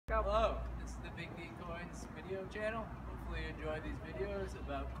YouTube channel. Hopefully you enjoy these videos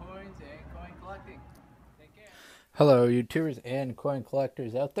about coins and coin collecting. Take care. Hello YouTubers and coin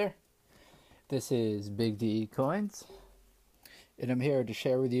collectors out there. This is Big D Coins, and I'm here to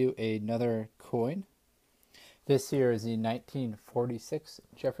share with you another coin. This here is the 1946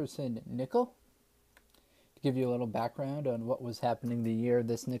 Jefferson nickel. To give you a little background on what was happening the year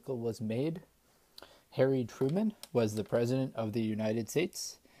this nickel was made, Harry Truman was the President of the United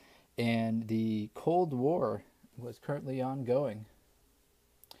States, and the Cold War was currently ongoing.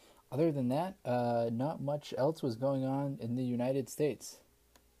 Other than that, not much else was going on in the United States.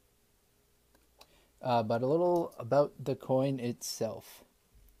 But a little about the coin itself.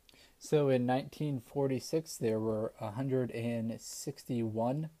 So in 1946, there were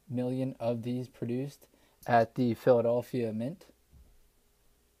 161 million of these produced at the Philadelphia Mint.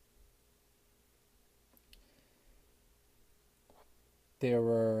 There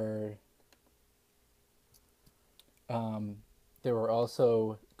were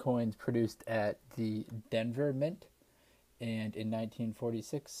also coins produced at the Denver Mint, and in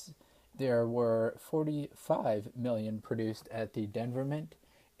 1946 there were 45 million produced at the Denver Mint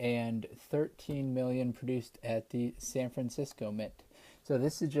and 13 million produced at the San Francisco Mint. So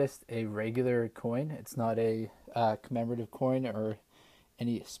this is just a regular coin. It's not a commemorative coin or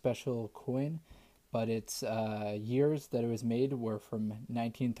any special coin, but its years that it was made were from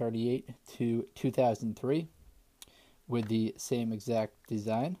 1938 to 2003 with the same exact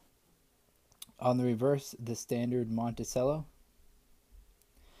design. On the reverse, the standard Monticello.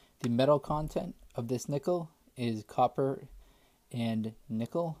 The metal content of this nickel is copper and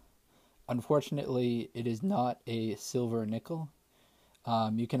nickel. Unfortunately, it is not a silver nickel.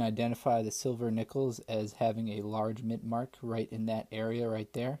 You can identify the silver nickels as having a large mint mark right in that area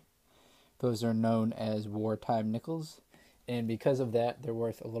right there. Those are known as wartime nickels, and because of that, they're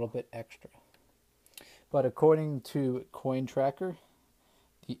worth a little bit extra. But according to Coin Tracker,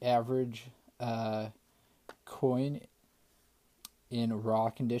 the average coin in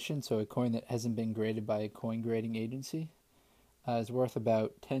raw condition, so a coin that hasn't been graded by a coin grading agency, is worth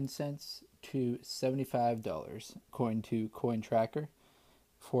about 10 cents to $75, according to Coin Tracker,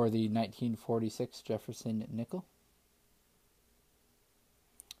 for the 1946 Jefferson nickel.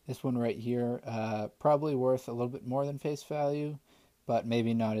 This one right here, probably worth a little bit more than face value, but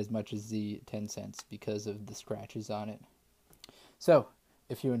maybe not as much as the 10 cents because of the scratches on it. So,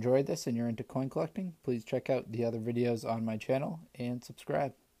 if you enjoyed this and you're into coin collecting, please check out the other videos on my channel and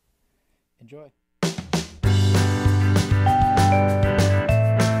subscribe. Enjoy.